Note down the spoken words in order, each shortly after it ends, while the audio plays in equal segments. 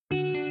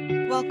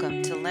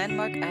Welcome to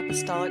Landmark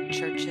Apostolic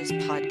Church's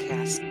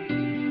podcast.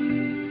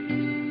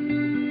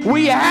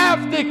 We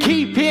have to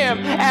keep Him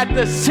at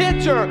the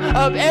center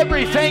of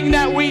everything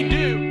that we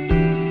do.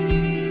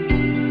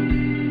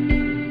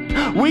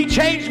 We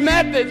change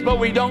methods, but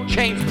we don't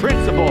change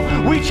principle.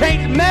 We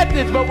change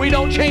methods, but we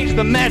don't change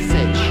the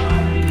message.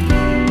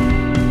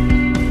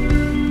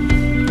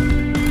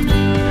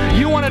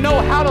 You want to know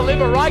how to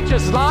live a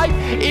righteous life?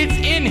 It's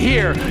in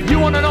here. You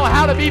want to know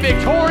how to be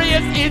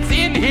victorious? It's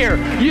in here.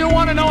 You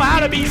want to know how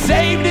to be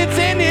saved? It's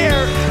in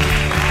here.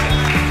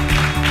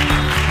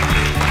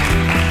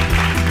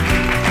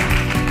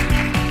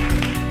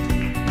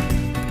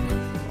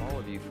 All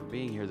of you for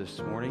being here this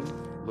morning.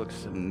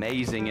 Looks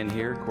amazing in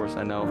here. Of course,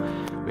 I know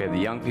we have the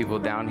young people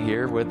down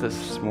here with us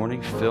this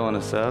morning, filling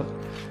us up.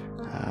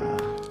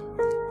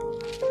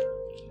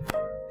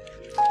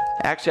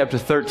 Acts chapter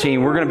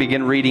 13, we're going to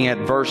begin reading at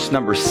verse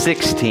number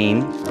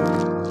 16.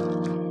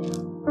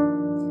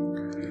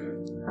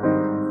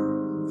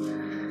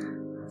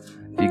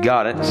 If you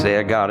got it, say,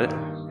 I got it.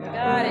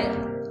 Got it.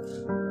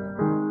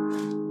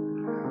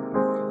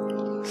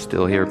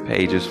 Still hear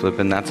pages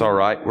flipping. That's all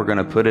right. We're going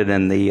to put it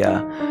in the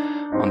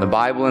on the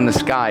Bible in the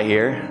sky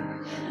here.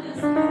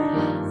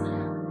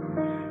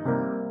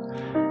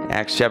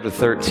 Acts chapter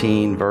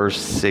 13, verse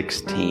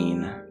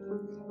 16.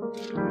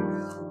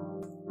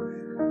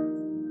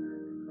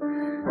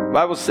 The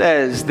Bible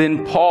says,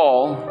 Then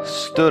Paul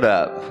stood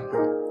up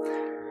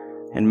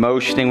and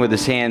motioning with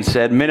his hand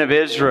said, Men of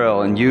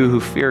Israel, and you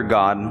who fear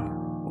God,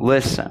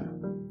 listen.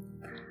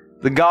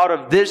 The God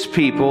of this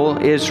people,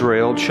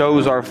 Israel,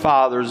 chose our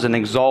fathers and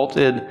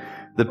exalted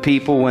the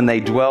people when they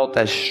dwelt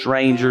as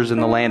strangers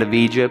in the land of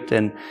Egypt,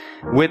 and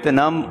with an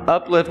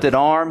uplifted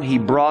arm he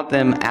brought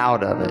them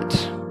out of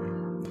it.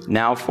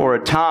 Now for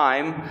a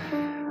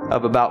time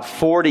of about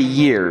 40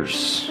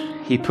 years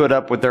he put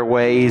up with their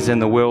ways in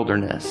the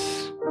wilderness.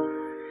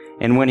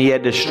 And when he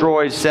had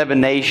destroyed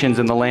 7 nations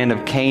in the land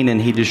of Canaan,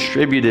 he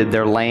distributed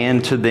their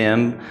land to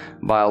them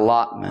by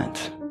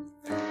allotment.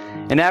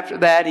 And after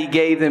that, he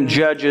gave them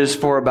judges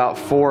for about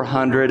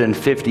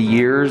 450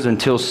 years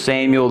until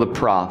Samuel the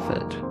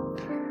prophet.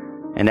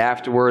 And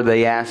afterward,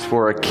 they asked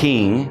for a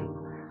king.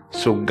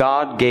 So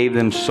God gave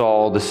them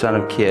Saul, the son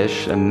of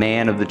Kish, a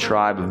man of the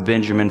tribe of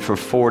Benjamin, for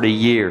 40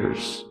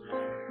 years.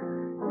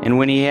 And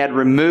when he had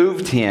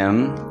removed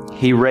him,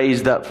 he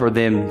raised up for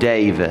them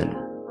David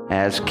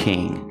as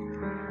king,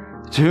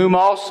 to whom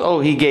also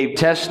he gave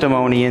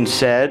testimony and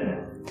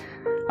said,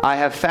 I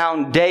have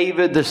found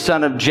David the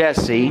son of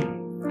Jesse,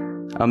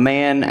 a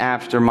man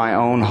after my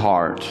own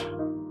heart,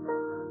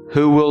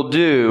 who will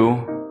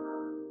do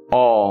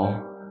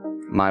all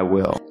my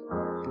will.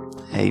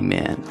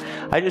 Amen.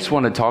 I just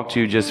want to talk to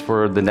you just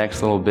for the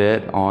next little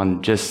bit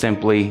on just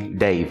simply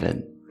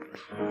David.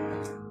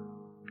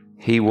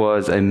 He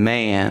was a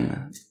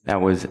man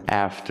that was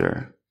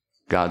after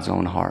God's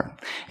own heart.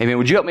 Amen.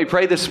 Would you help me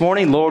pray this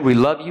morning? Lord, we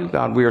love you.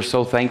 God, we are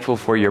so thankful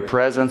for your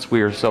presence.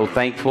 We are so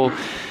thankful,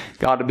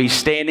 God, to be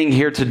standing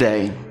here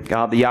today.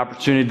 God, the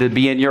opportunity to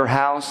be in your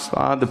house,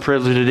 the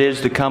privilege it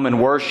is to come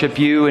and worship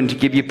you and to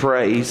give you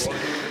praise.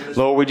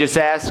 Lord, we just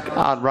ask,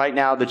 God, right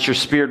now that your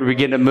Spirit would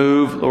begin to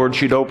move. Lord,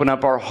 you'd open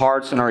up our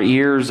hearts and our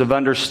ears of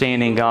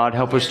understanding, God.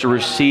 Help us to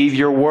receive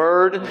your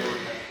word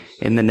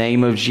in the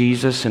name of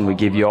Jesus, and we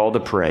give you all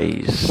the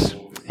praise.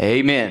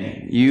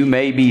 Amen. You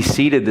may be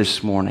seated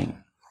this morning.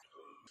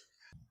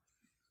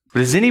 But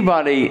does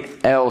anybody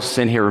else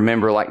in here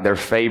remember like their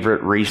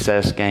favorite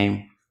recess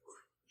game?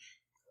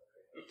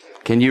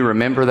 Can you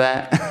remember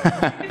that?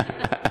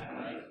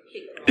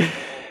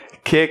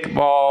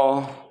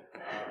 Kickball,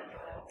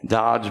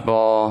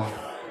 dodgeball,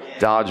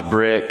 dodge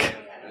brick.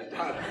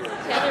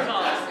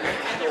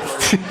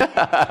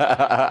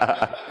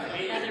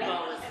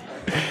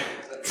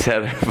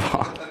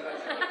 Tetherball.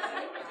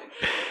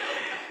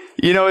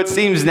 You know, it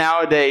seems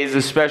nowadays,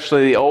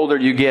 especially the older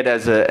you get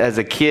as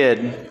a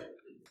kid,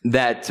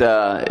 that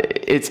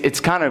it's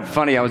kind of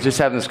funny. I was just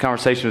having this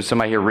conversation with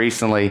somebody here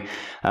recently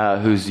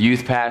who's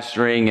youth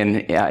pastoring,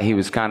 and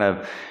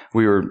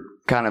we were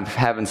kind of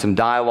having some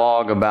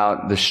dialogue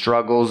about the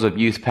struggles of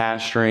youth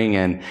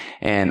pastoring,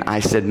 and I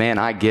said, man,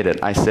 I get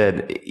it. I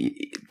said,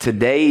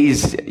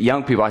 today's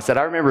young people, I said,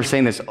 I remember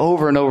saying this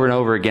over and over and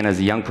over again as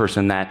a young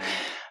person,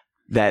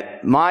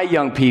 that my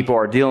young people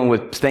are dealing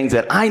with things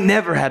that I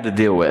never had to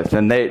deal with.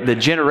 And the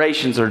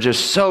generations are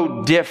just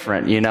so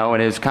different, you know,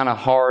 and it's kind of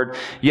hard.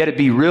 You had to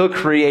be real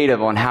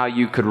creative on how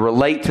you could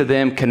relate to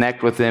them,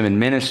 connect with them, and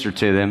minister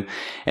to them.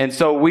 And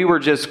so we were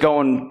just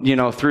going, you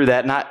know, through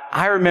that. And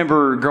I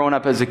remember growing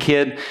up as a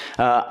kid,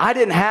 I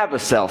didn't have a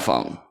cell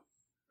phone.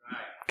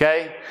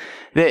 Okay?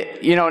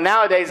 That, you know,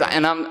 nowadays,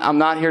 and I'm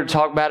not here to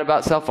talk bad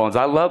about cell phones.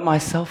 I love my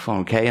cell phone,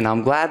 okay, and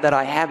I'm glad that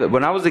I have it.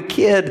 When I was a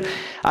kid,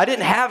 I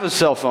didn't have a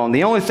cell phone.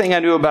 The only thing I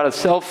knew about a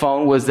cell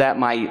phone was that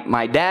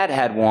my dad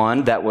had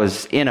one that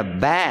was in a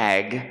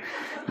bag,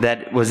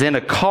 that was in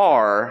a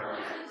car,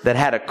 that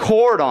had a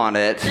cord on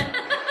it,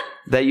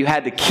 that you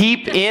had to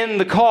keep in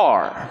the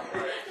car.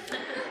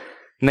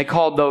 And they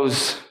called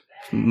those,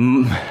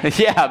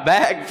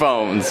 bag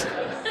phones.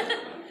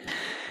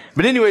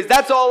 But anyways,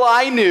 that's all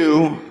I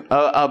knew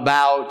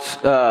about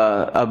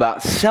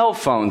cell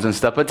phones and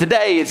stuff. But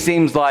today it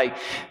seems like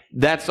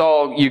that's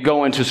all, you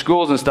go into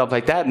schools and stuff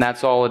like that, and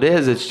that's all it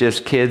is. It's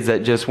just kids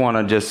that just want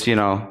to just,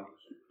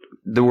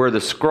 we're the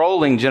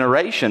scrolling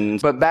generation.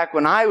 But back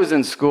when I was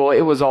in school,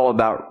 it was all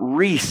about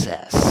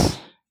recess.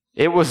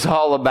 It was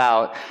all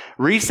about,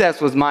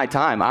 recess was my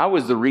time. I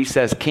was the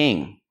recess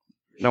king.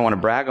 I don't want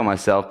to brag on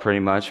myself pretty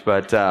much,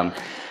 but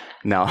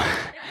no.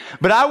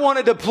 But I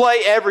wanted to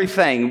play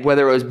everything,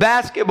 whether it was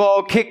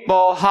basketball,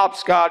 kickball,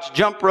 hopscotch,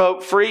 jump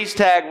rope, freeze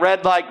tag,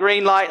 red light,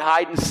 green light,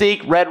 hide and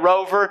seek, Red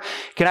Rover.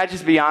 Can I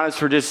just be honest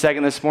for just a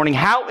second this morning?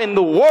 How in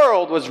the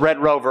world was Red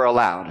Rover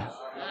allowed?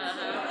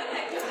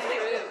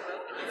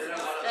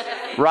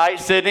 Right,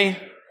 Sydney?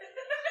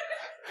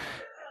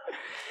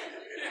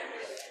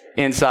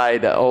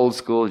 Inside old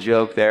school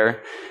joke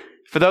there.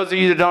 For those of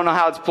you that don't know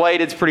how it's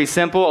played, it's pretty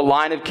simple. A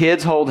line of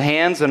kids hold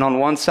hands and on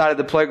one side of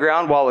the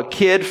playground, while a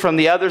kid from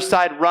the other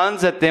side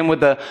runs at them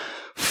with a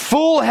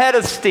full head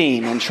of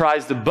steam and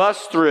tries to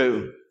bust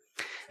through.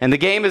 And the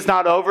game is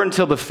not over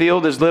until the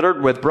field is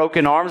littered with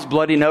broken arms,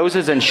 bloody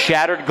noses, and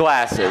shattered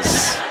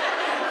glasses.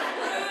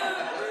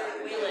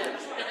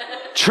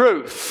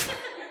 Truth.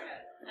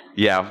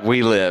 Yeah,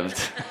 we lived.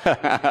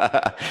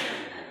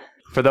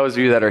 For those of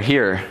you that are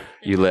here,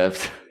 you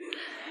lived.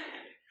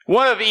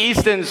 One of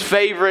Easton's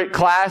favorite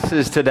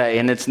classes today,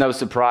 and it's no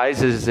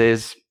surprise,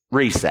 is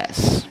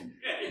recess.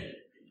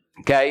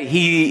 Okay,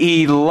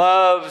 he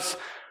loves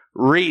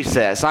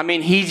recess. I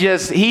mean, he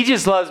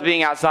just loves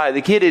being outside.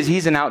 The kid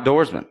he's an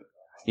outdoorsman.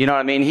 You know what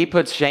I mean? He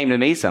puts shame to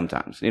me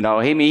sometimes.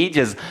 He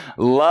just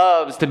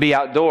loves to be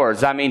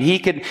outdoors. I mean, he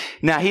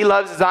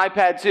loves his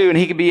iPad too, and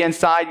he could be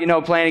inside,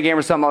 playing a game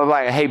or something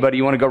like, hey buddy,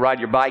 you want to go ride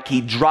your bike?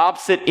 He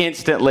drops it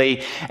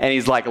instantly, and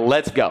he's like,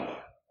 let's go.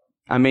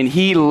 I mean,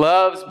 he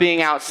loves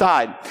being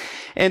outside.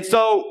 And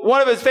so one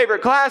of his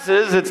favorite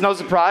classes, it's no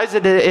surprise,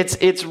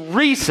 it's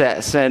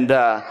recess. And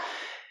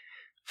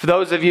for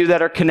those of you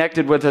that are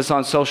connected with us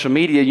on social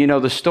media, you know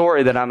the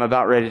story that I'm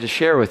about ready to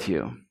share with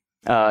you.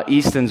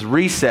 Easton's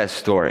recess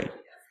story.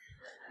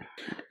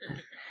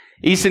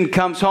 Easton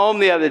comes home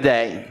the other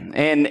day,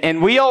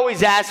 and we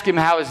always ask him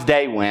how his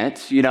day went.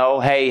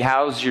 Hey,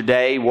 how's your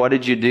day? What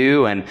did you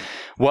do? And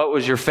what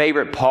was your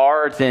favorite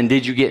part? And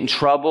did you get in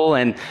trouble?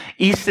 And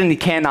Easton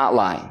cannot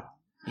lie.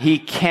 He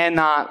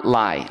cannot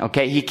lie,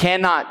 okay? He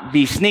cannot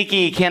be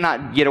sneaky. He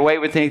cannot get away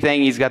with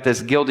anything. He's got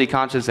this guilty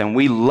conscience, and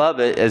we love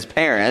it as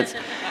parents,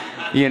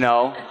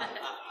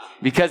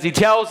 because he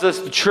tells us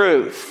the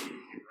truth.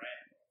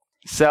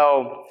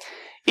 So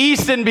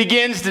Easton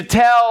begins to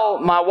tell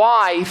my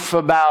wife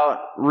about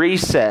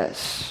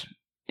recess.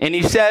 And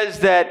he says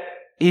that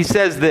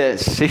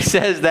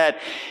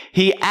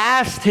he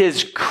asked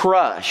his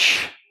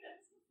crush.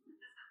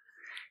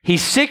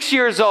 He's 6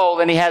 years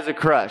old and he has a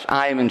crush.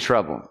 I am in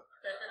trouble.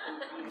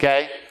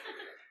 Okay?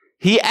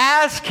 He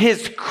asked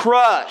his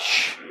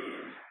crush,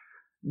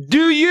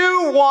 do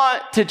you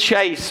want to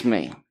chase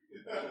me?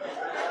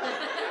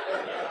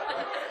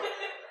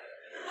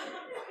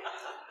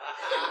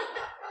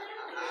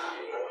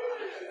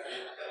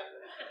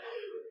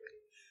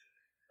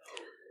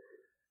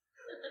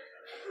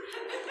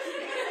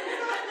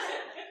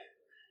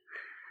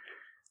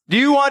 Do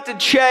you want to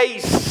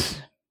chase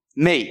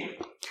me?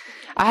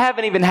 I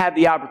haven't even had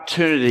the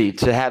opportunity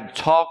to have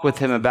talk with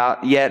him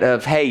about yet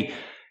of, hey,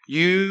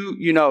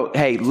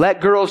 hey,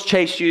 let girls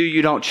chase you,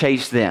 you don't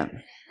chase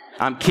them.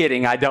 I'm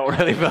kidding. I don't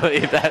really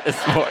believe that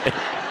this morning.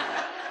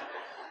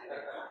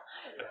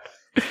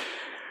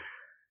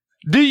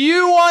 Do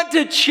you want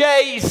to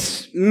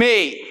chase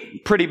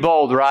me? Pretty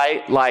bold,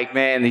 right? Like,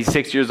 man, he's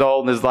 6 years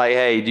old and is like,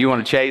 hey, do you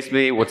want to chase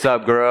me? What's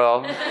up,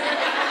 girl?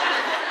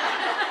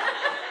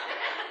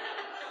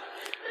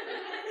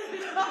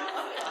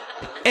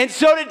 And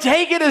so to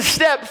take it a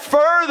step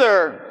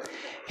further,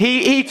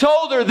 he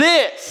told her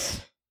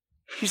this.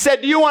 He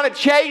said, do you want to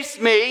chase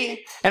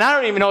me? And I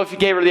don't even know if he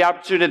gave her the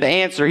opportunity to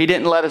answer. He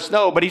didn't let us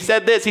know. But he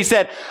said this. He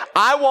said,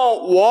 I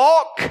won't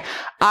walk,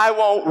 I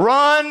won't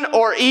run,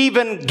 or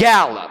even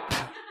gallop.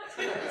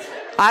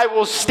 I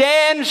will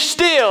stand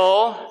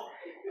still,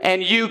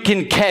 and you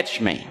can catch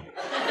me.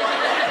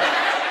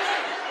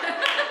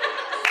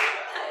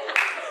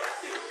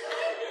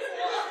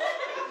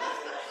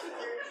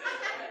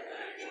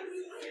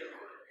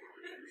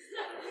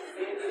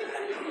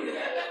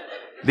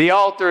 The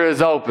altar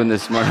is open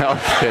this morning. I'm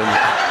just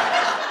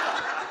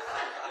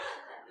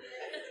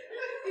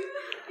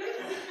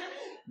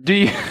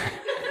kidding.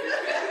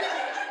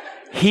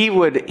 He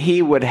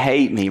would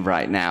hate me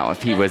right now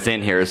if he was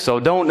in here. So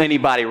don't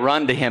anybody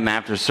run to him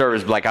after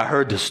service like, I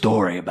heard the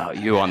story about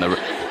you on the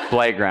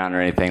playground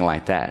or anything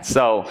like that.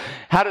 So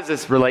how does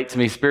this relate to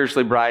me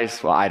spiritually,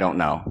 Bryce? Well, I don't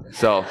know.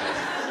 So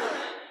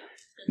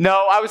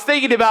no, I was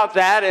thinking about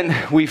that,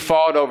 and we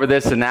fought over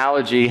this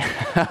analogy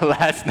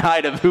last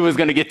night of who was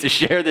going to get to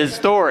share this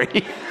story.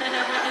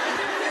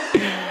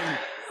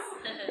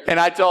 And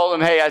I told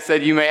him, hey, I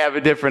said, you may have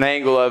a different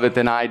angle of it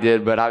than I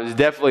did, but I was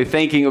definitely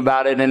thinking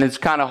about it, and it's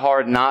kind of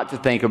hard not to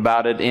think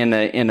about it in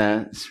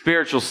a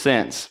spiritual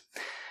sense.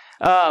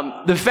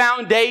 The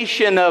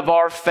foundation of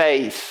our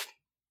faith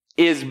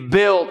is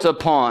built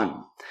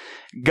upon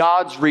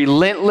God's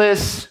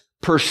relentless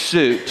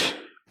pursuit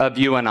of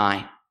you and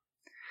I.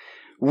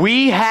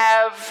 We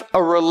have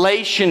a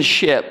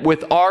relationship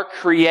with our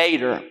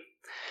Creator,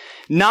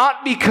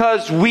 not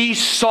because we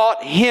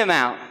sought Him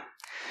out,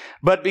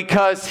 but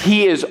because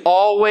He is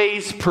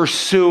always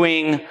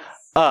pursuing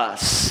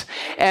us.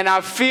 And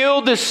I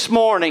feel this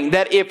morning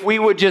that if we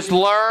would just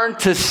learn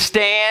to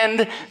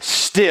stand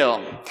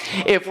still,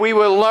 if we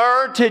would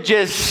learn to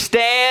just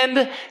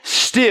stand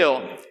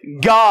still,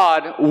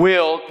 God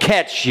will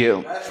catch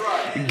you. That's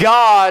right.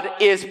 God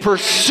is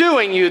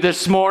pursuing you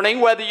this morning,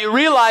 whether you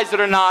realize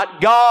it or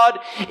not. God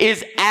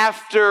is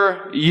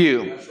after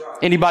you. That's right.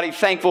 Anybody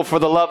thankful for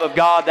the love of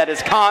God that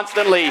is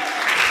constantly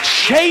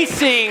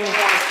chasing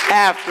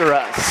after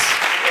us?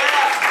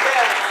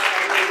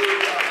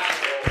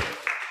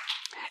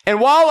 And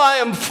while I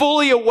am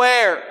fully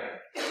aware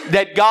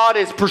that God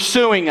is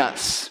pursuing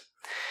us,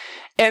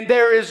 and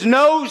there is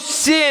no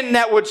sin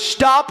that would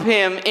stop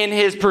Him in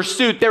His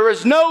pursuit, there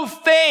is no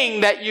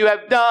thing that you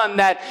have done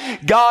that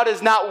God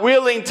is not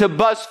willing to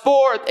bust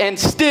forth and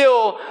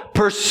still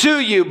pursue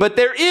you. But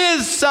there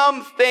is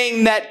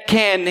something that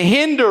can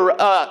hinder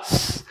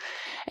us,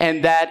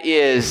 and that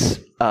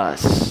is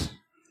us.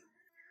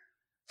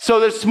 So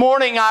this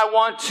morning I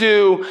want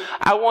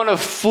to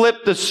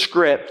flip the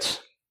script.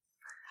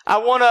 I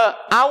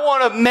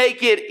want to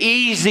make it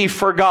easy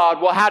for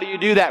God. Well, how do you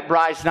do that,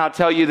 Bryce? And I'll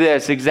tell you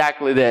this,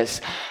 exactly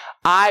this.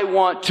 I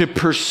want to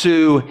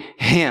pursue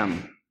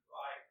Him.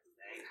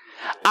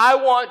 I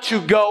want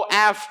to go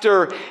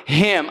after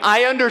Him.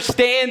 I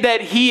understand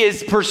that He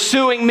is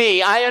pursuing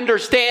me. I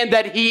understand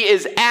that He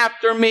is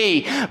after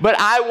me. But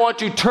I want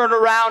to turn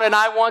around and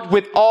I want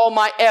with all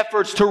my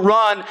efforts to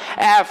run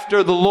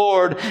after the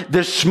Lord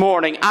this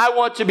morning. I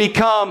want to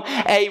become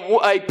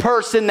a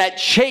person that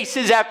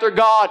chases after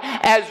God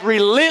as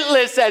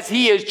relentless as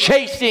He is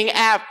chasing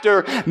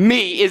after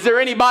me. Is there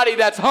anybody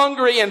that's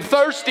hungry and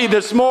thirsty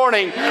this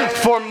morning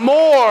for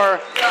more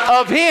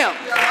of Him?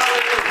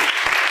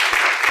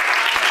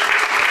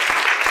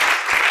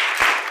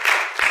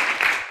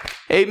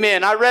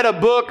 Amen. I read a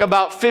book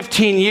about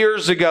 15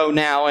 years ago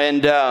now,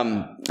 and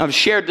I've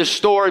shared this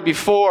story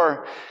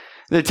before.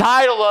 The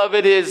title of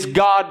it is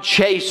God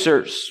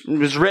Chasers. It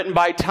was written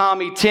by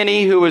Tommy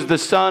Tenney, who was the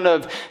son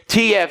of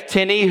T.F.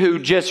 Tenney, who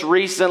just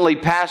recently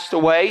passed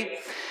away.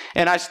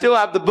 And I still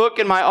have the book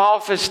in my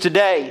office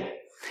today.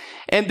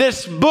 And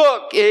this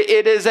book,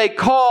 it is a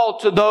call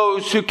to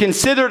those who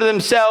consider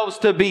themselves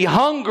to be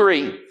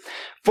hungry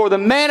for the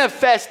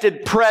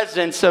manifested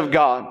presence of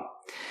God.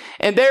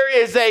 And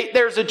there's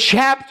a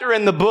chapter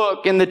in the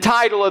book, and the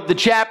title of the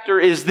chapter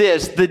is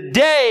this: The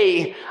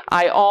Day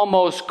I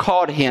Almost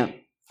Caught Him.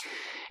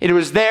 It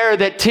was there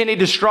that Tenney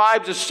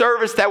describes a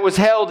service that was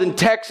held in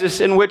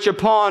Texas, in which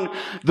upon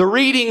the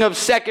reading of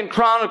 2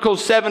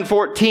 Chronicles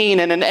 7:14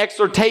 and an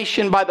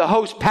exhortation by the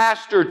host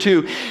pastor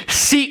to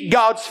seek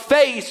God's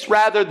face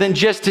rather than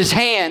just His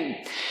hand,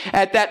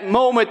 at that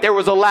moment there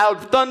was a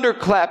loud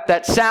thunderclap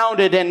that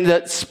sounded and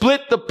that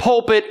split the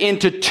pulpit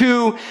into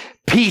two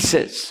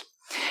pieces.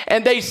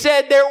 And they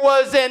said there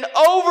was an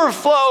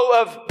overflow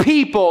of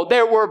people.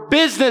 There were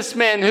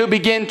businessmen who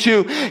began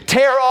to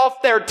tear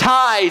off their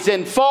ties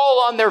and fall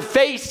on their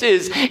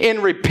faces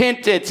in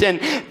repentance. And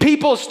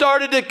people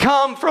started to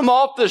come from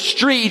off the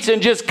streets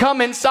and just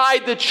come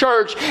inside the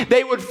church.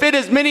 They would fit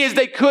as many as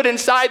they could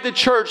inside the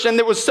church. And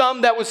there was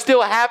some that was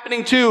still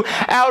happening too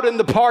out in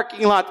the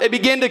parking lot. They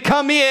began to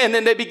come in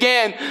and they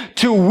began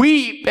to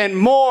weep and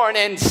mourn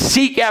and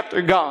seek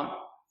after God.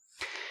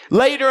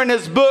 Later in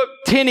his book,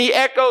 Tenney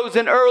echoes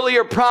an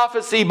earlier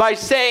prophecy by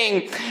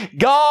saying,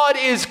 God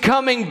is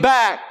coming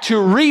back to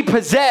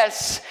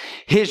repossess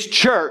His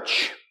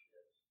church.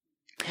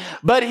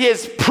 But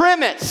his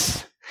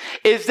premise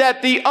is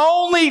that the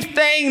only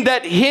thing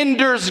that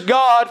hinders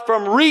God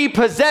from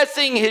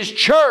repossessing His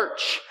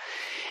church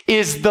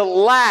is the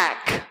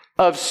lack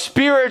of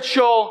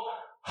spiritual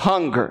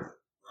hunger.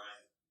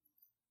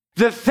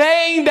 The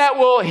thing that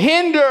will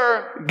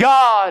hinder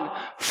God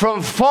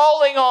from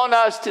falling on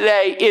us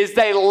today is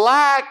a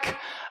lack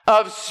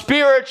of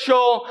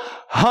spiritual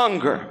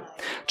hunger.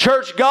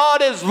 Church,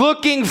 God is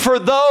looking for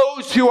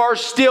those who are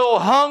still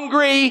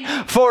hungry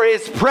for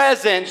His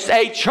presence.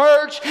 A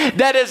church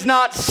that is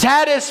not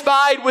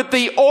satisfied with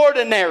the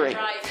ordinary.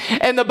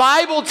 And the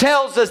Bible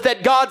tells us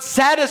that God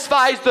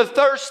satisfies the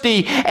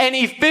thirsty and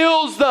He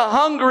fills the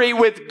hungry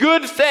with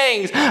good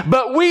things.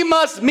 But we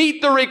must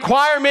meet the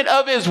requirement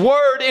of His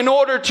word in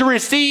order to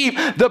receive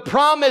the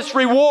promised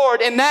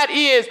reward. And that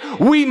is,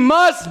 we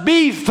must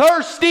be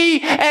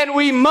thirsty and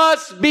we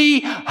must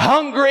be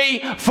hungry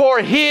for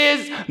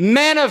His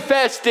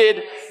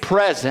manifested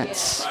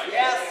presence.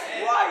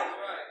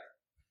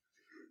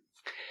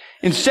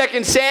 In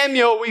 2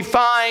 Samuel, we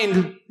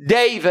find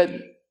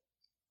David.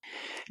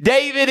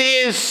 David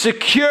is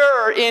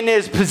secure in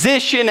his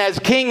position as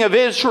king of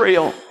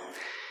Israel.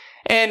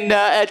 And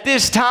at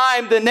this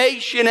time, the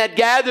nation had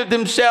gathered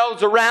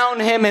themselves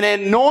around him and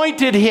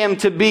anointed him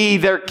to be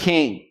their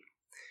king.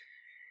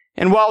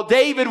 And while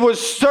David was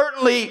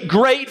certainly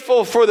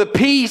grateful for the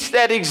peace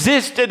that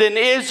existed in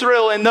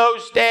Israel in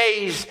those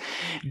days,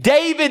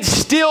 David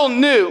still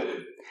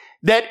knew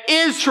that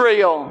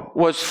Israel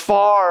was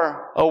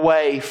far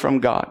away from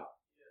God.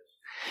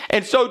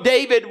 And so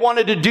David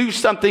wanted to do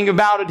something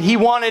about it. He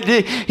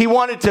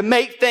wanted to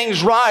make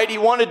things right. He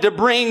wanted to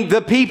bring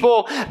the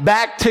people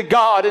back to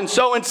God. And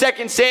so in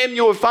 2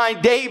 Samuel, we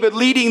find David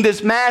leading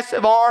this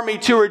massive army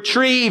to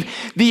retrieve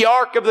the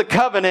Ark of the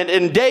Covenant.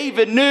 And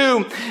David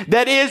knew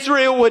that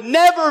Israel would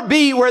never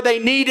be where they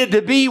needed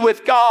to be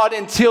with God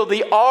until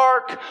the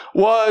Ark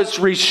was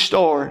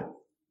restored.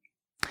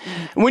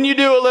 When you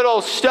do a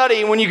little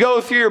study, when you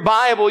go through your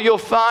Bible, you'll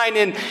find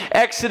in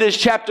Exodus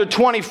chapter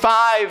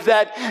 25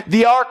 that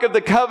the Ark of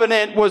the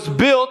Covenant was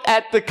built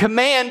at the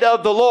command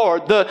of the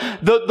Lord.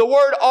 The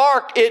word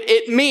ark,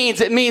 it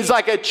means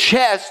like a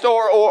chest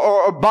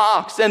or a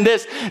box. And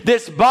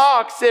this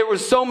box, there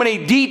was so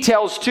many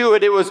details to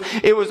it. It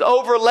was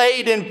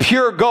overlaid in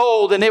pure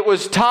gold, and it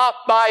was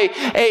topped by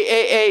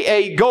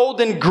a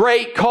golden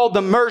grate called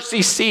the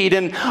mercy seat.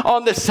 And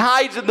on the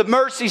sides of the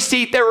mercy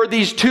seat, there were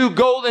these two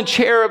golden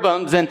cherubims,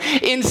 and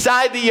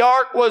inside the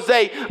ark was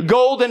a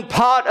golden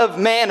pot of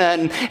manna,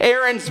 and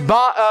Aaron's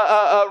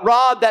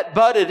rod that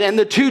budded, and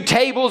the two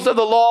tables of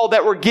the law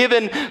that were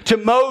given to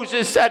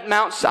Moses at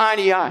Mount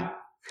Sinai.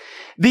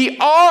 The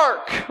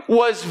ark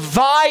was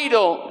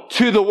vital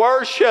to the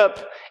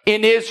worship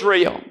in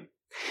Israel.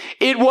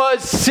 It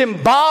was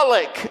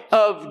symbolic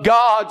of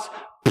God's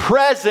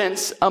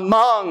presence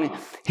among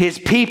His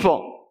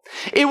people.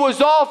 It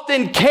was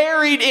often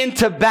carried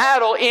into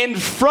battle in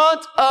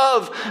front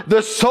of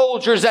the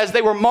soldiers as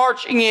they were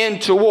marching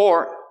into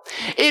war.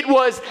 It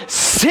was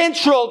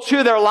central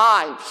to their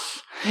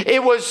lives.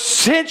 It was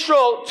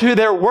central to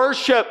their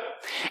worship,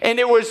 and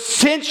it was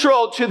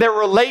central to their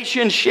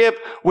relationship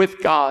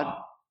with God.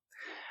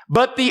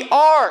 But the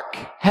ark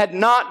had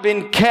not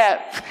been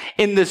kept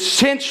in the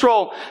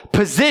central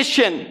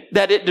position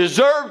that it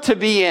deserved to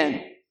be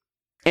in.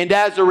 And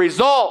as a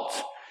result,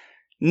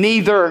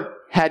 neither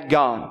had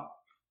God.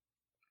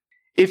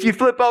 If you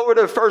flip over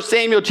to 1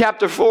 Samuel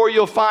chapter 4,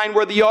 you'll find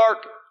where the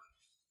ark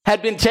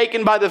had been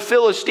taken by the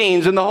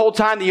Philistines, and the whole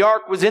time the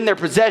ark was in their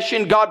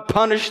possession, God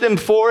punished them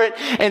for it.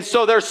 And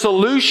so their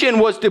solution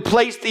was to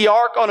place the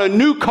ark on a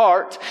new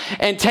cart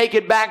and take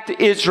it back to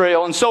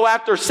Israel. And so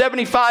after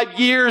 75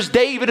 years,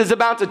 David is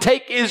about to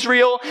take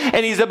Israel,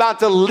 and he's about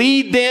to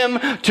lead them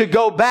to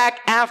go back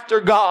after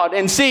God.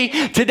 And see,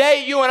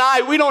 today you and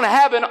I, we don't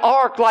have an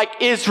ark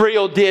like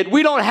Israel did.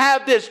 We don't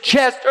have this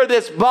chest or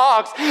this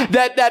box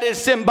that is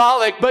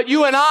symbolic. But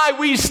you and I,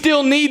 we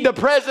still need the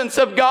presence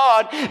of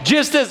God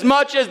just as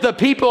much as the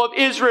people of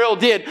Israel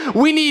did.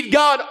 We need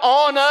God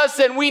on us,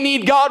 and we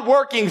need God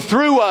working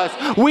through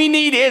us. We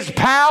need His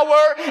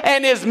power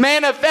and His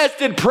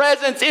manifested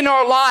presence in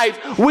our lives.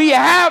 We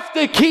have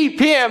to keep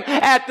Him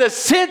at the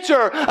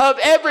center of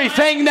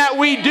everything that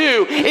we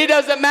do. It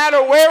doesn't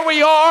matter where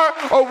we are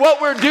or what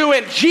we're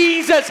doing.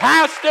 Jesus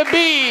has to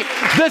be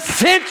the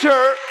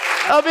center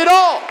of it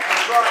all.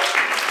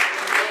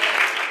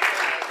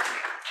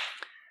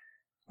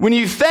 When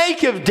you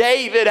think of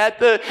David, at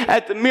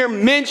the mere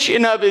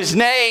mention of his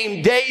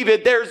name,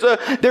 David,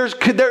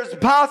 there's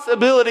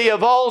possibility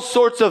of all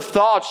sorts of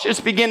thoughts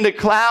just begin to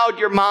cloud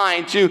your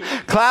mind, to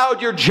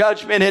cloud your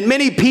judgment. And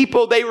many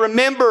people, they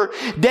remember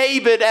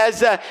David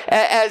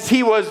as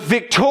he was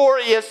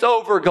victorious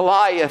over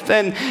Goliath.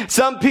 And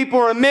some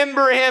people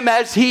remember him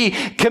as he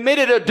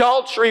committed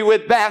adultery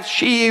with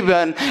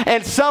Bathsheba.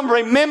 And some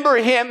remember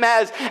him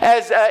as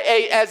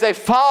a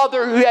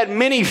father who had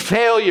many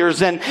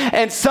failures.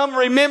 And some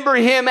remember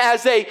him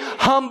as a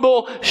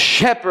humble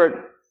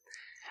shepherd.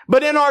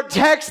 But in our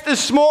text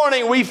this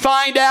morning, we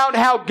find out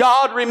how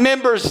God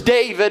remembers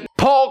David.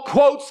 Paul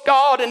quotes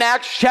God in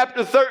Acts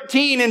chapter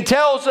 13 and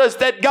tells us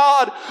that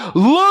God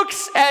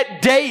looks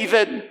at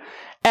David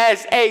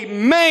as a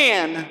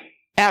man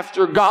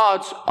after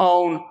God's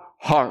own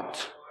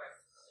heart.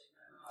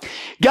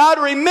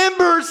 God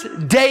remembers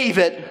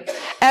David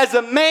as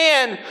a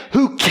man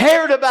who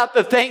cared about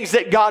the things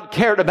that God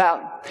cared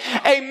about.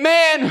 A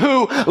man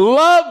who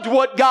loved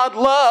what God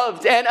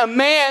loved, and a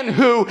man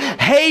who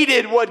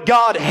hated what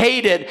God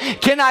hated.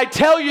 Can I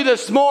tell you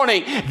this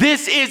morning,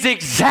 this is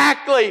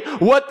exactly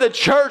what the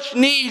church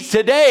needs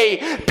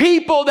today.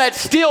 People that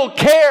still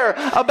care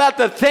about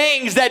the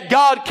things that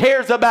God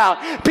cares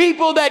about.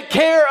 People that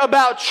care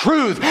about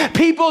truth.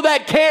 People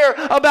that care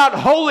about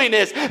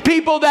holiness.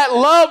 People that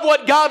love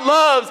what God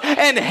loves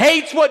and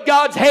hates what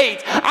God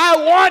hates.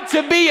 I want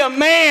to be a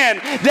man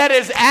that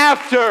is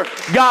after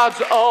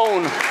God's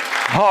own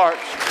heart.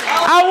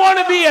 I want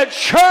to be a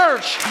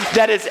church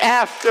that is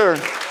after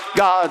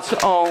God's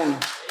own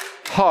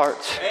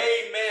heart.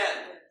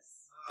 Amen.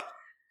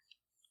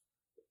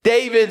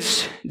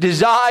 David's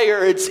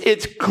desire,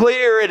 it's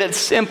clear and it's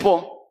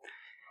simple.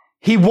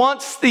 He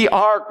wants the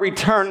ark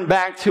returned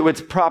back to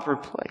its proper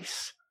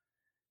place.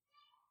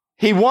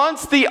 He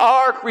wants the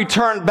ark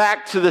returned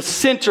back to the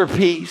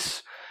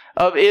centerpiece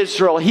of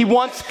Israel. He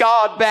wants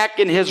God back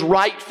in his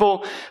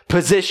rightful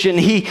position.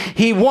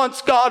 He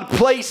wants God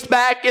placed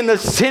back in the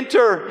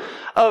center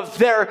of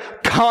their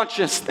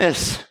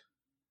consciousness.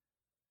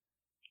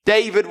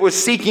 David was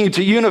seeking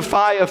to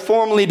unify a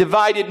formerly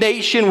divided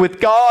nation with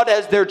God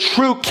as their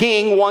true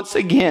king once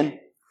again.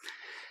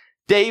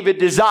 David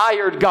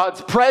desired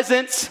God's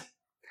presence.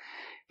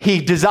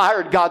 He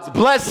desired God's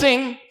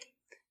blessing.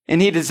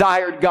 And he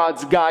desired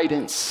God's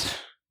guidance.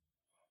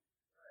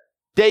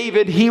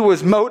 David, he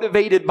was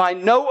motivated by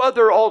no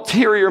other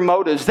ulterior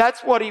motives.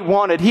 That's what he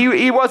wanted.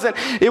 There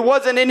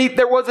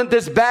wasn't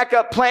this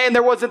backup plan.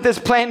 There wasn't this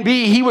plan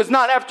B. He was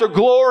not after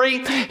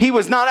glory. He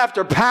was not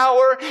after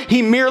power.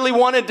 He merely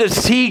wanted to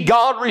see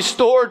God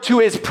restored to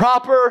his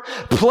proper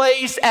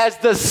place as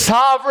the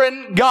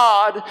sovereign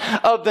God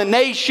of the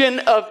nation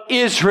of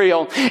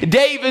Israel.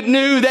 David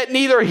knew that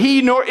neither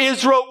he nor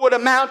Israel would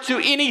amount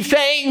to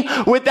anything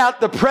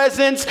without the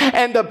presence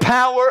and the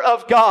power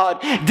of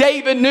God.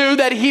 David knew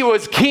that he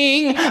was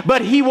king,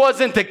 but he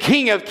wasn't the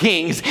King of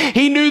Kings.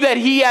 He knew that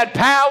he had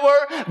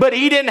power, but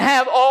he didn't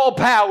have all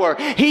power.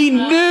 He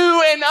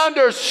knew and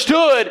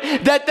understood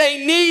that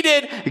they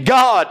needed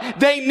God.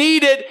 They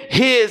needed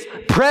his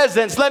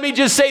presence. Let me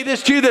just say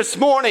this to you this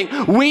morning.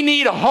 We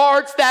need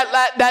hearts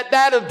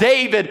that of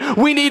David.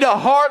 We need a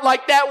heart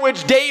like that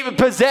which David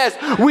possessed.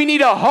 We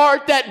need a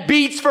heart that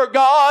beats for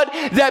God,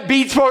 that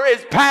beats for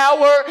his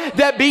power,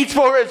 that beats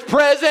for his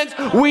presence.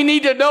 We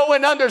need to know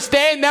and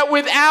understand that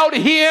without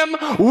him,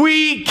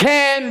 we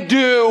can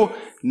do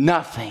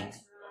nothing.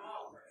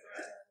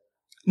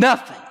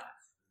 Nothing.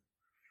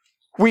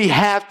 We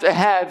have to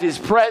have his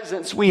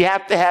presence. We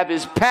have to have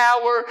his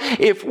power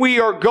if we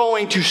are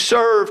going to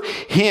serve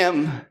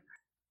him.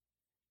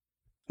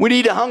 We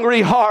need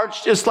hungry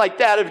hearts just like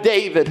that of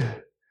David.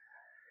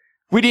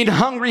 We need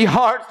hungry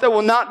hearts that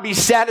will not be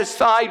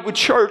satisfied with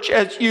church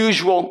as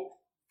usual.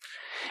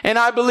 And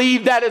I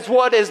believe that is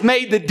what has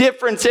made the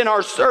difference in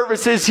our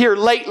services here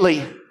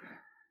lately.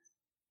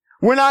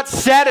 We're not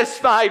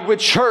satisfied with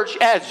church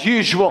as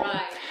usual.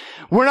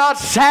 We're not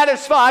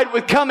satisfied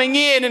with coming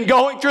in and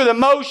going through the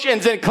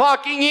motions and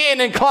clocking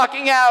in and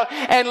clocking out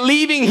and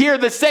leaving here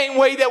the same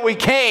way that we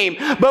came.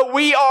 But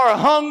we are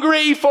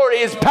hungry for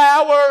his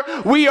power.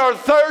 We are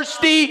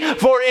thirsty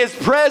for his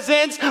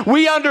presence.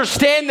 We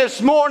understand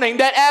this morning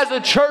that as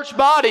a church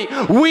body,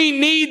 we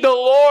need the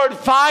Lord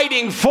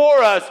fighting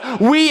for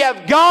us. We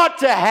have got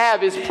to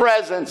have his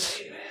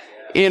presence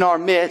in our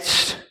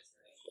midst.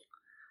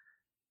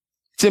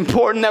 It's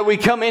important that we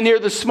come in here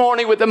this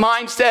morning with the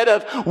mindset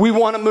of we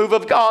want a move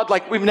of God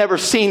like we've never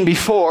seen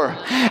before.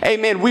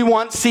 Amen. We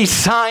want to see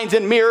signs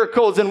and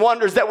miracles and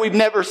wonders that we've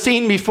never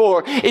seen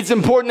before. It's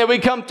important that we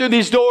come through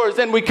these doors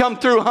and we come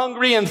through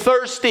hungry and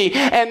thirsty.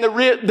 And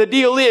the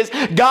deal is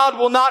God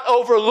will not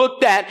overlook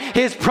that.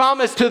 His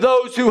promise to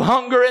those who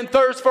hunger and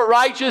thirst for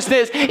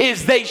righteousness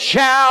is they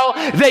shall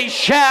be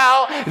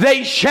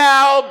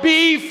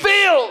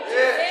filled.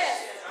 Yes.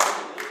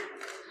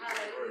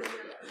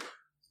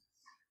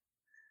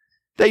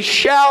 They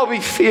shall be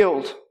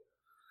filled.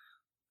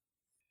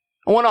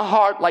 I want a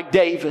heart like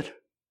David.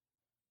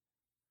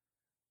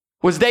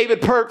 Was David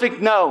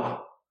perfect?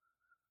 No.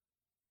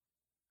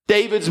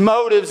 David's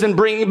motives in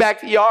bringing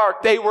back the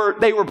ark, they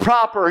were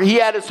proper. He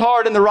had his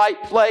heart in the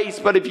right place.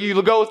 But if you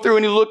go through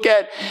and you look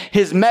at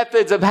his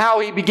methods of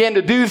how he began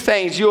to do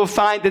things, you'll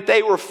find that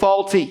they were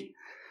faulty.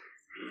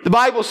 The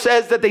Bible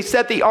says that they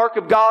set the ark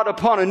of God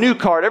upon a new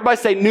cart. Everybody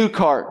say new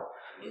cart.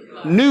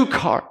 New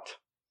cart.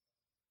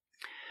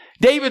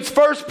 David's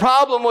first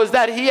problem was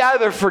that he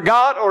either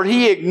forgot or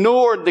he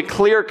ignored the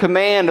clear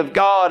command of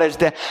God as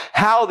to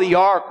how the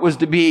ark was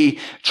to be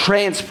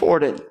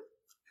transported.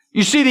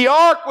 You see, the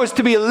ark was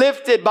to be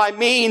lifted by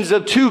means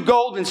of 2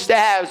 golden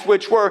staves,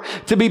 which were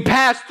to be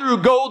passed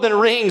through golden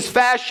rings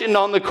fashioned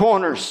on the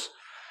corners.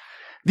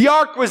 The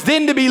ark was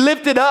then to be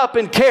lifted up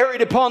and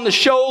carried upon the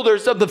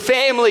shoulders of the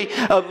family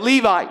of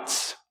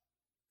Levites.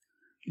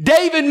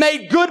 David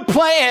made good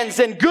plans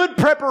and good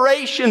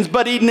preparations,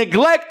 but he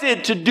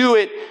neglected to do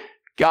it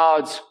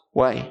God's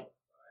way.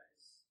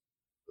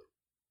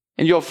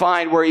 And you'll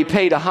find where he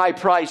paid a high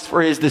price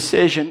for his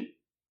decision.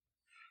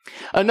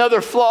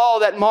 Another flaw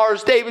that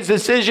mars David's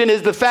decision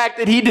is the fact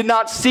that he did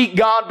not seek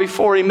God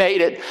before he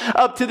made it.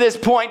 Up to this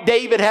point,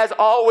 David has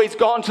always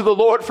gone to the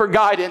Lord for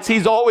guidance.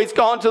 He's always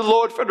gone to the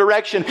Lord for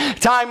direction.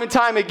 Time and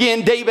time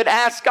again, David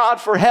asked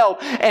God for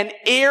help. And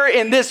here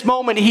in this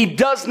moment, he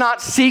does not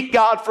seek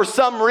God for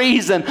some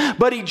reason,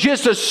 but he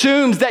just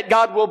assumes that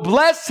God will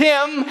bless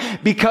him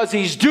because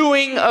he's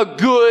doing a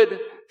good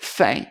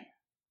thing.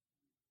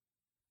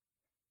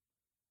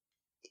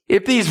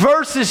 If these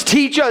verses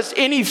teach us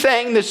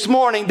anything this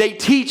morning, they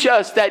teach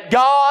us that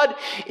God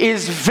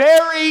is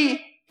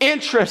very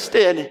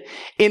interested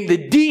in the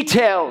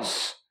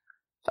details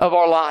of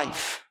our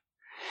life.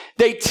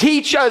 They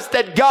teach us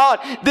that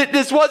that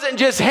this wasn't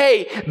just,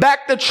 hey,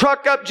 back the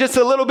truck up just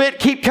a little bit,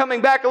 keep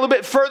coming back a little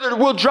bit further.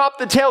 We'll drop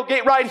the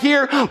tailgate right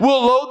here.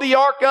 We'll load the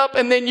ark up,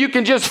 and then you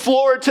can just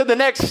floor it to the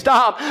next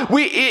stop.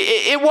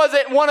 It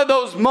wasn't one of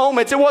those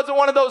moments. It wasn't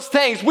one of those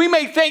things. We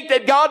may think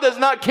that God does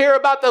not care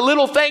about the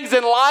little things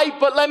in life,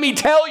 but let me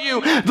tell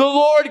you, the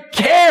Lord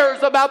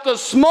cares about the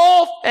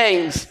small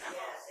things.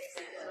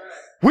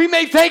 We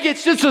may think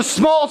it's just a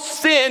small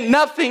sin,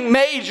 nothing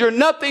major,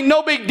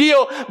 no big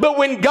deal. But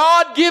when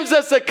God gives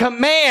us a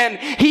command,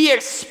 He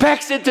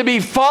expects it to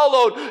be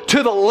followed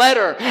to the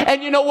letter.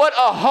 And you know what?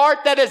 A heart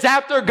that is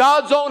after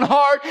God's own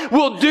heart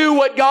will do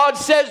what God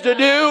says to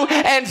do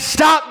and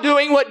stop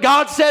doing what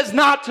God says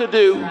not to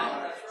do.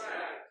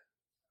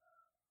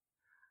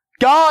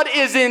 God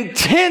is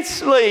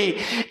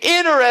intensely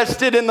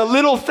interested in the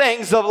little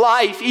things of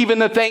life, even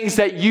the things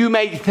that you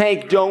may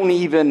think don't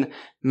even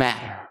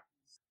matter.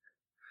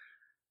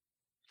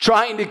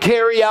 Trying to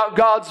carry out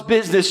God's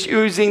business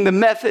using the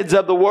methods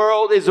of the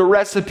world is a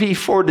recipe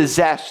for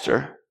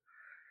disaster.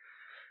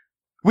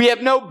 We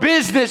have no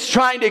business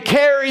trying to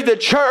carry the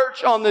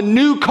church on the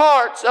new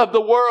carts of the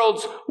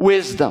world's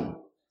wisdom.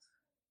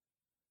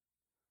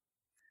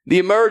 The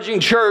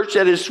emerging church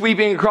that is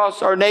sweeping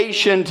across our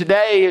nation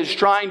today is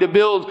trying to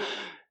build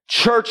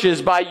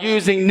churches by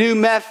using new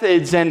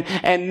methods and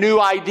new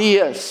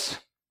ideas.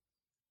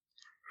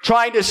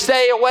 Trying to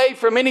stay away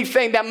from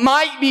anything that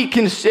might be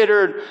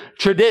considered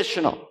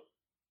traditional.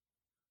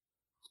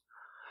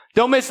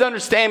 Don't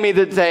misunderstand me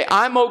today.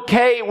 I'm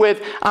okay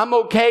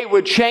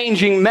with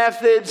changing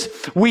methods.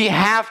 We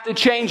have to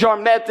change our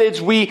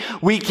methods.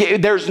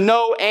 There's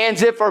no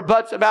ands, if, or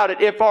buts about it.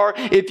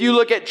 If you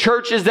look at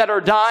churches that are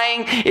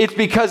dying, it's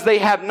because they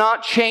have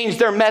not changed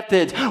their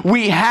methods.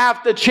 We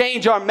have to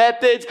change our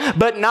methods,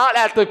 but not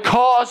at the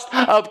cost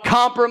of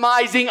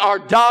compromising our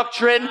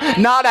doctrine,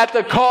 not at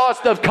the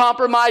cost of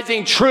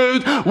compromising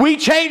truth. We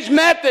change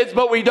methods,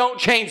 but we don't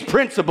change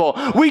principle.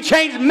 We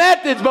change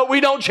methods, but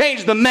we don't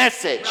change the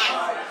message.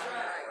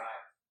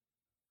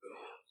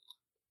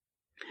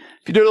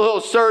 If you do a little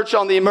search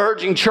on the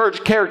emerging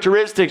church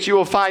characteristics, you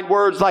will find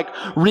words like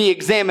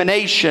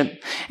re-examination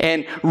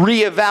and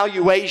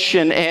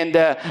re-evaluation and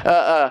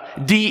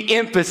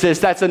de-emphasis.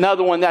 That's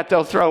another one that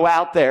they'll throw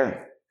out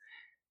there.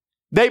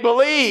 They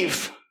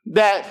believe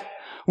that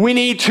we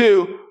need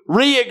to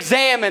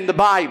re-examine the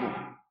Bible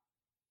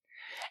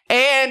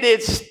and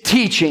its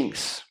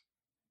teachings.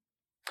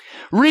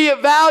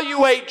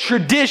 Re-evaluate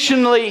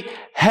traditionally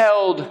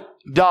held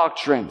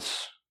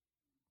doctrines.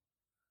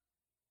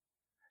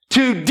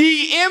 To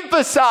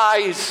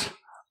de-emphasize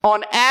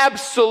on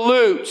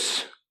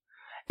absolutes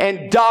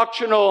and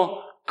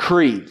doctrinal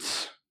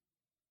creeds.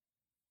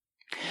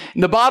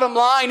 And the bottom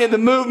line in the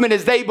movement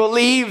is they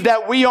believe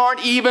that we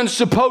aren't even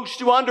supposed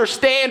to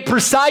understand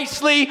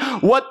precisely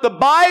what the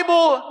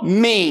Bible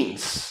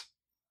means.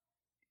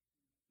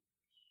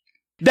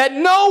 That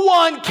no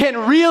one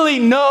can really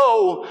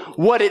know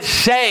what it's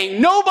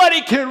saying.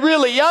 Nobody can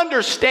really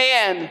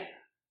understand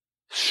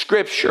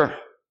Scripture.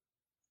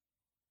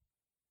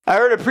 I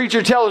heard a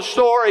preacher tell a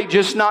story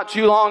just not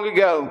too long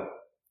ago.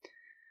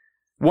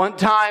 One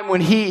time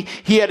when he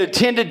had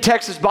attended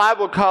Texas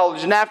Bible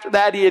College, and after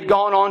that he had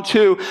gone on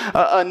to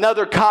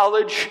another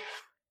college.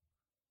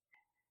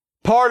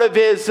 Part of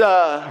his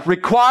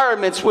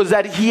requirements was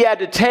that he had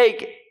to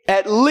take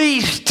at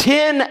least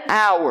 10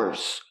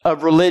 hours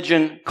of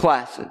religion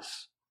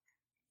classes.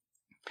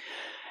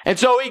 And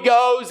so he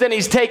goes and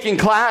he's taking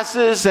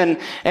classes, and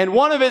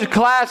one of his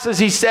classes,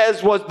 he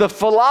says, was the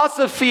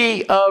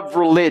philosophy of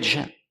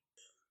religion.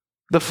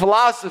 The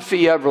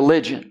philosophy of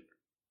religion.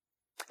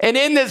 And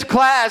in this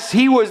class,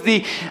 he was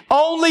the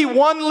only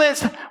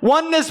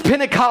oneness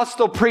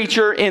Pentecostal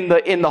preacher in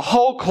the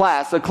whole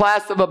class, a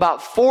class of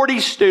about 40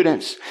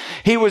 students.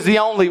 He was the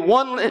only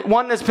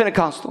oneness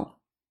Pentecostal.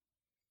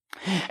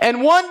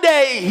 And one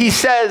day, he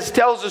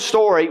tells a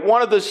story,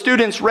 one of the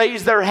students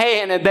raised their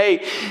hand and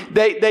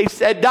they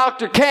said,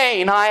 Dr.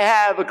 Kane, I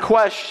have a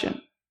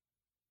question.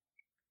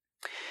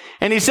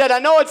 And he said, I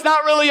know it's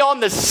not really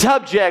on the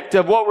subject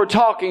of what we're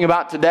talking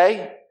about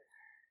today.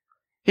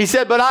 He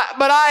said, but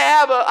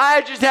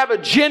I just have a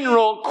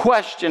general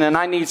question and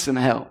I need some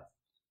help.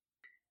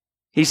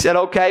 He said,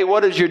 okay,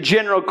 what is your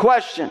general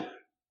question?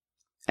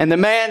 And the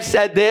man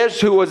said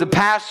this, who was a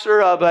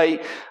pastor of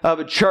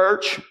a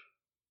church.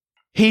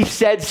 He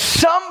said,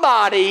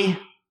 somebody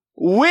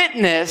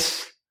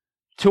witnessed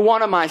to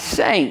one of my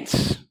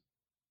saints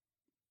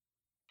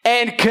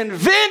and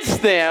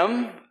convinced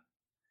them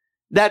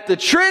that the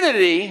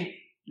Trinity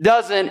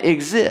doesn't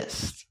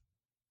exist.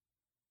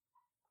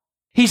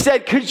 He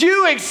said, could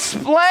you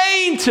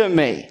explain to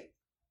me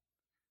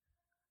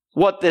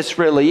what this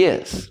really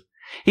is?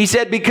 He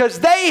said, because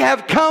they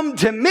have come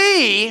to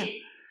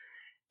me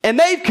and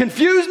they've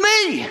confused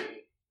me.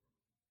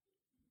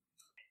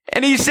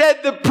 And he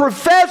said the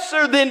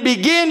professor then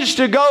begins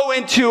to go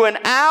into an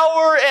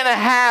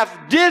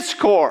hour-and-a-half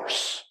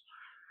discourse.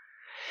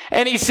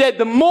 And he said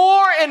the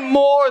more and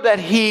more that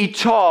he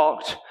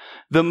talked,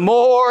 the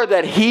more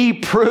that he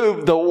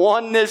proved the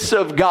oneness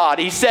of God.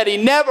 He said he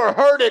never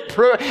heard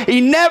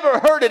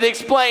it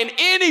explained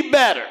any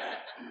better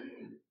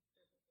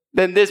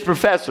than this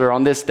professor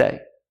on this day.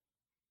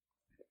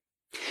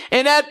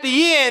 And at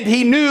the end,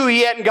 he knew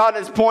he hadn't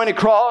gotten his point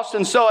across.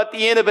 And so at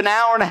the end of an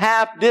hour and a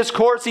half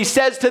discourse, he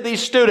says to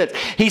these students,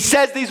 he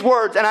says these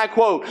words, and I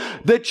quote,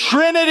 "The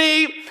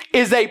Trinity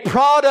is a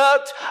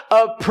product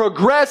of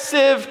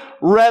progressive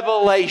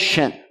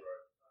revelation.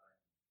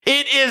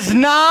 It is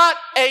not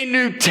a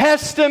New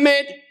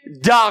Testament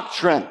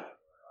doctrine."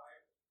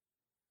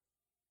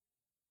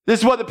 This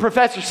is what the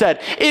professor said.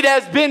 "It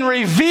has been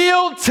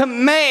revealed to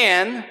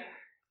man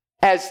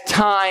as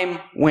time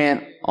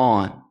went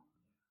on."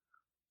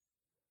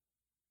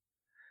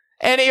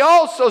 And he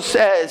also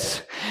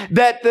says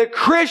that the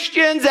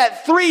Christians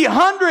at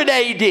 300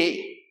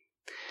 AD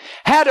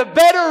had a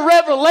better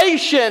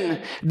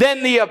revelation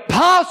than the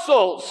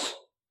apostles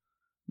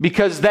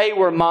because they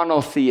were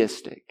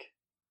monotheistic.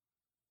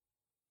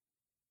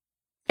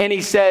 And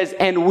he says,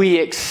 and we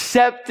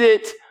accept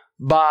it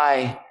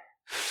by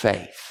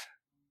faith.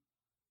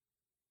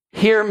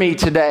 Hear me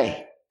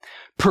today.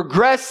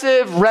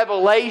 Progressive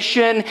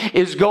revelation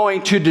is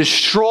going to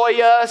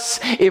destroy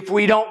us if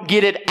we don't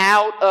get it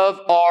out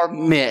of our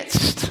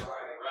midst.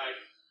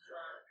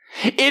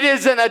 It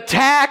is an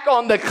attack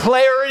on the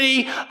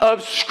clarity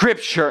of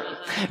Scripture.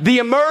 The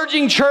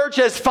emerging church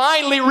has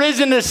finally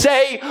risen to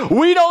say,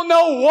 we don't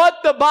know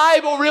what the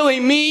Bible really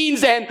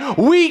means and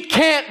we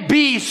can't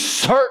be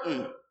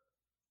certain.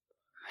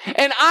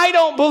 And I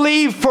don't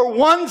believe for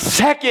 1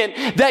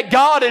 second that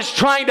God is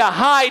trying to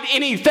hide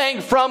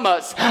anything from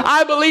us.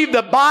 I believe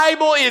the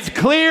Bible is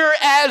clear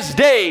as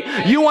day.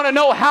 You want to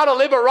know how to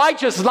live a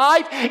righteous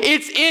life?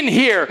 It's in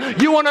here.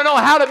 You want to know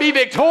how to be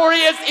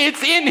victorious?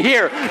 It's in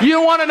here.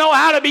 You want to know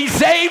how to be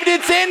saved?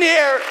 It's in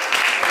here.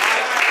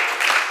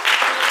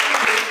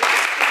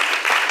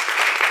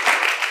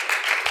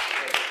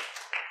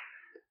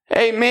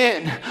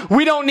 Amen.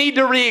 We don't need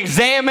to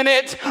re-examine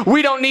it.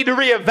 We don't need to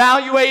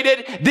reevaluate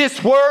it.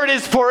 This word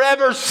is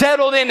forever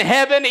settled in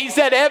heaven. He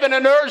said, heaven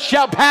and earth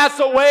shall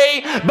pass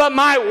away, but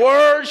my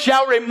word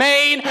shall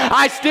remain.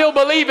 I still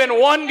believe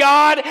in one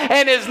God,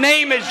 and His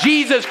name is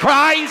Jesus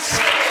Christ.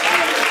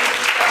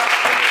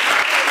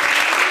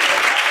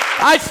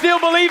 I still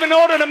believe in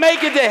order to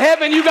make it to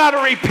heaven, you got to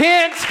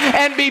repent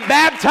and be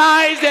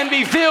baptized and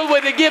be filled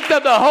with the gift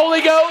of the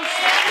Holy Ghost.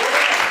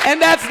 And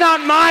that's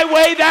not my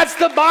way, that's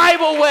the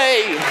Bible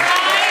way.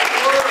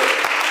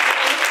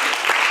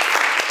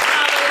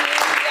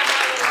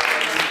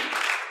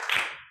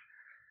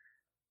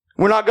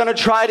 We're not going to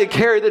try to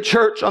carry the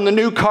church on the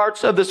new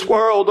carts of this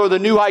world or the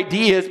new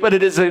ideas, but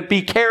it is to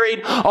be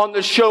carried on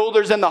the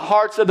shoulders and the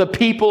hearts of the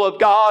people of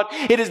God.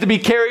 It is to be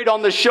carried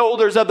on the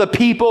shoulders of the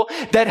people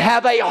that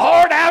have a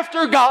heart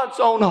after God's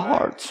own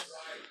heart.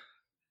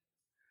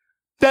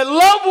 That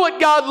love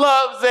what God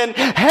loves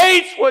and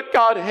hates what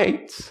God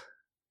hates.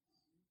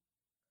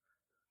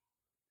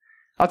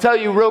 I'll tell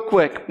you real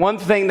quick, one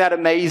thing that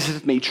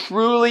amazes me,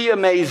 truly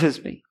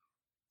amazes me,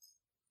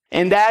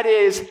 and that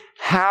is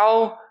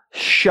how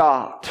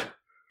shocked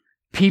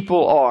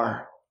people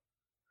are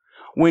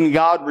when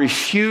God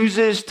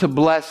refuses to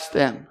bless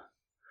them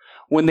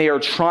when they are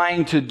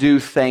trying to do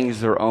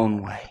things their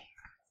own way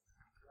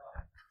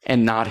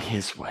and not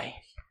His way.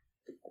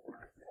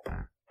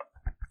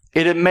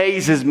 It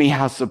amazes me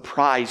how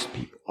surprised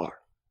people are.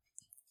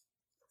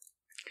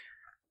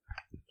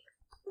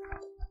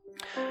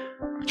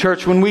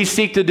 Church, when we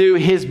seek to do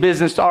His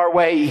business our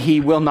way,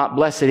 He will not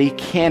bless it. He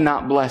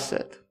cannot bless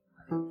it.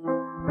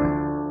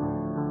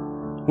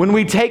 When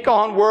we take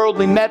on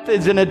worldly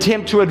methods and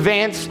attempt to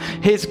advance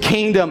His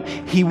kingdom,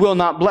 He will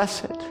not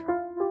bless it.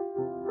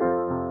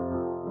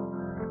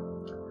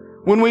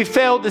 When we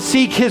fail to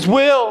seek His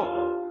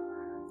will,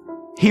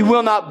 He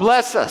will not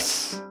bless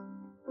us.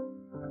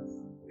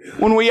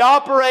 When we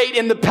operate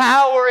in the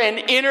power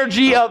and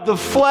energy of the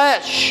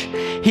flesh,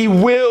 He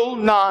will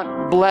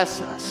not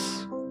bless us.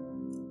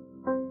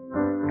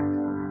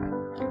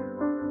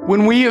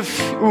 When we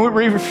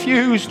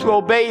refuse to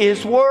obey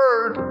His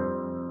word,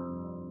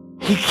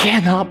 He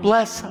cannot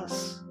bless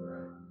us.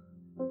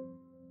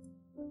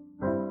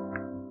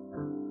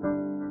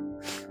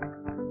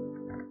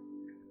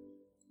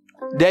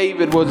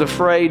 David was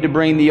afraid to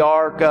bring the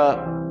ark up.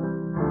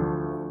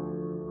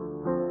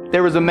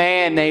 There was a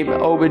man named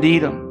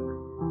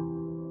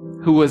Obed-Edom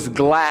who was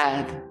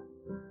glad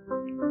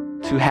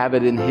to have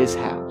it in his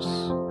house.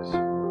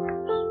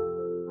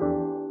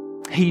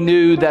 He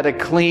knew that a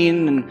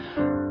clean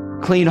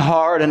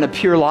heart and a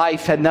pure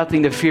life had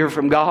nothing to fear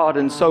from God.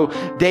 And so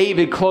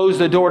David closed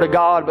the door to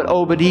God, but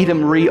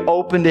Obed-Edom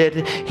reopened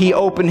it. He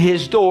opened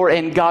his door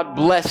and God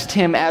blessed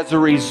him as a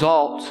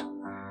result.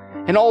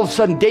 And all of a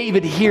sudden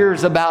David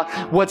hears about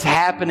what's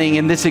happening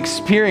in this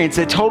experience.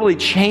 It totally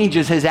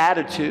changes his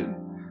attitude.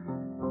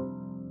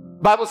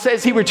 The Bible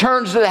says he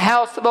returns to the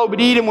house of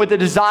Obed-Edom with a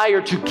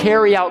desire to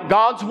carry out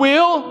God's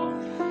will,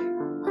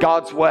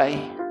 God's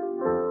way.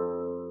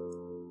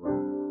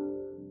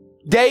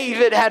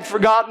 David had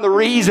forgotten the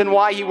reason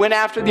why he went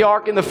after the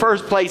ark in the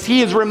first place.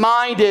 He is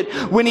reminded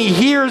when he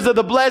hears of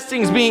the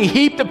blessings being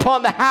heaped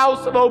upon the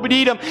house of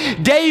Obed-Edom.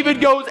 David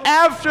goes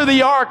after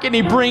the ark and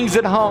he brings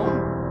it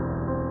home.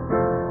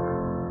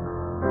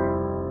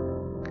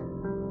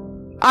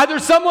 Either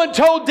someone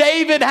told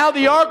David how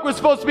the ark was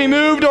supposed to be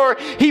moved, or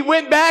he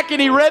went back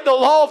and he read the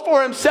law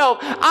for himself.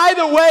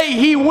 Either way,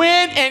 he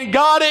went and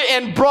got it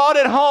and brought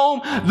it home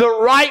the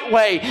right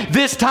way.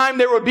 This time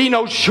there would be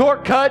no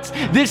shortcuts.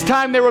 This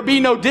time there would be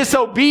no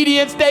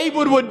disobedience.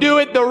 David would do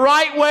it the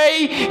right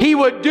way. He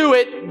would do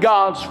it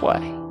God's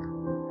way.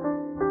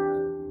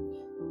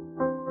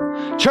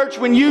 Church,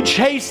 when you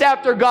chase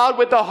after God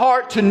with a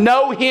heart to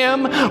know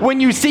Him, when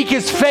you seek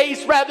His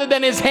face rather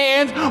than His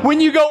hands,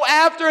 when you go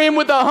after Him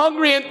with a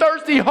hungry and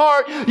thirsty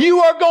heart, you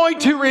are going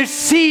to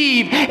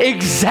receive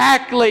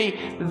exactly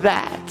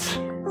that.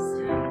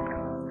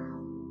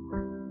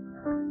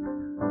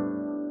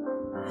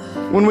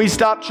 When we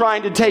stop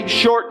trying to take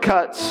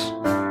shortcuts,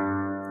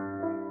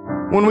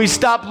 when we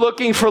stop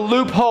looking for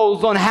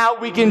loopholes on how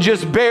we can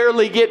just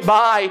barely get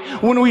by,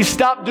 when we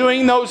stop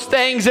doing those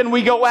things and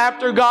we go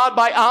after God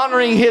by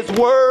honoring His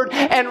Word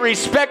and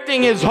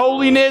respecting His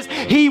holiness,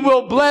 He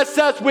will bless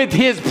us with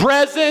His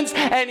presence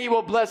and He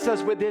will bless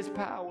us with His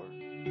power.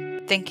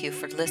 Thank you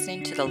for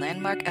listening to the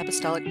Landmark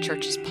Apostolic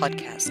Churches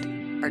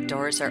podcast. Our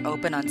doors are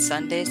open on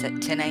Sundays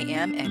at 10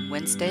 a.m. and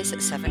Wednesdays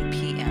at 7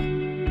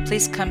 p.m.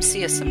 Please come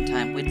see us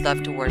sometime. We'd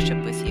love to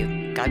worship with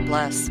you. God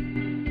bless.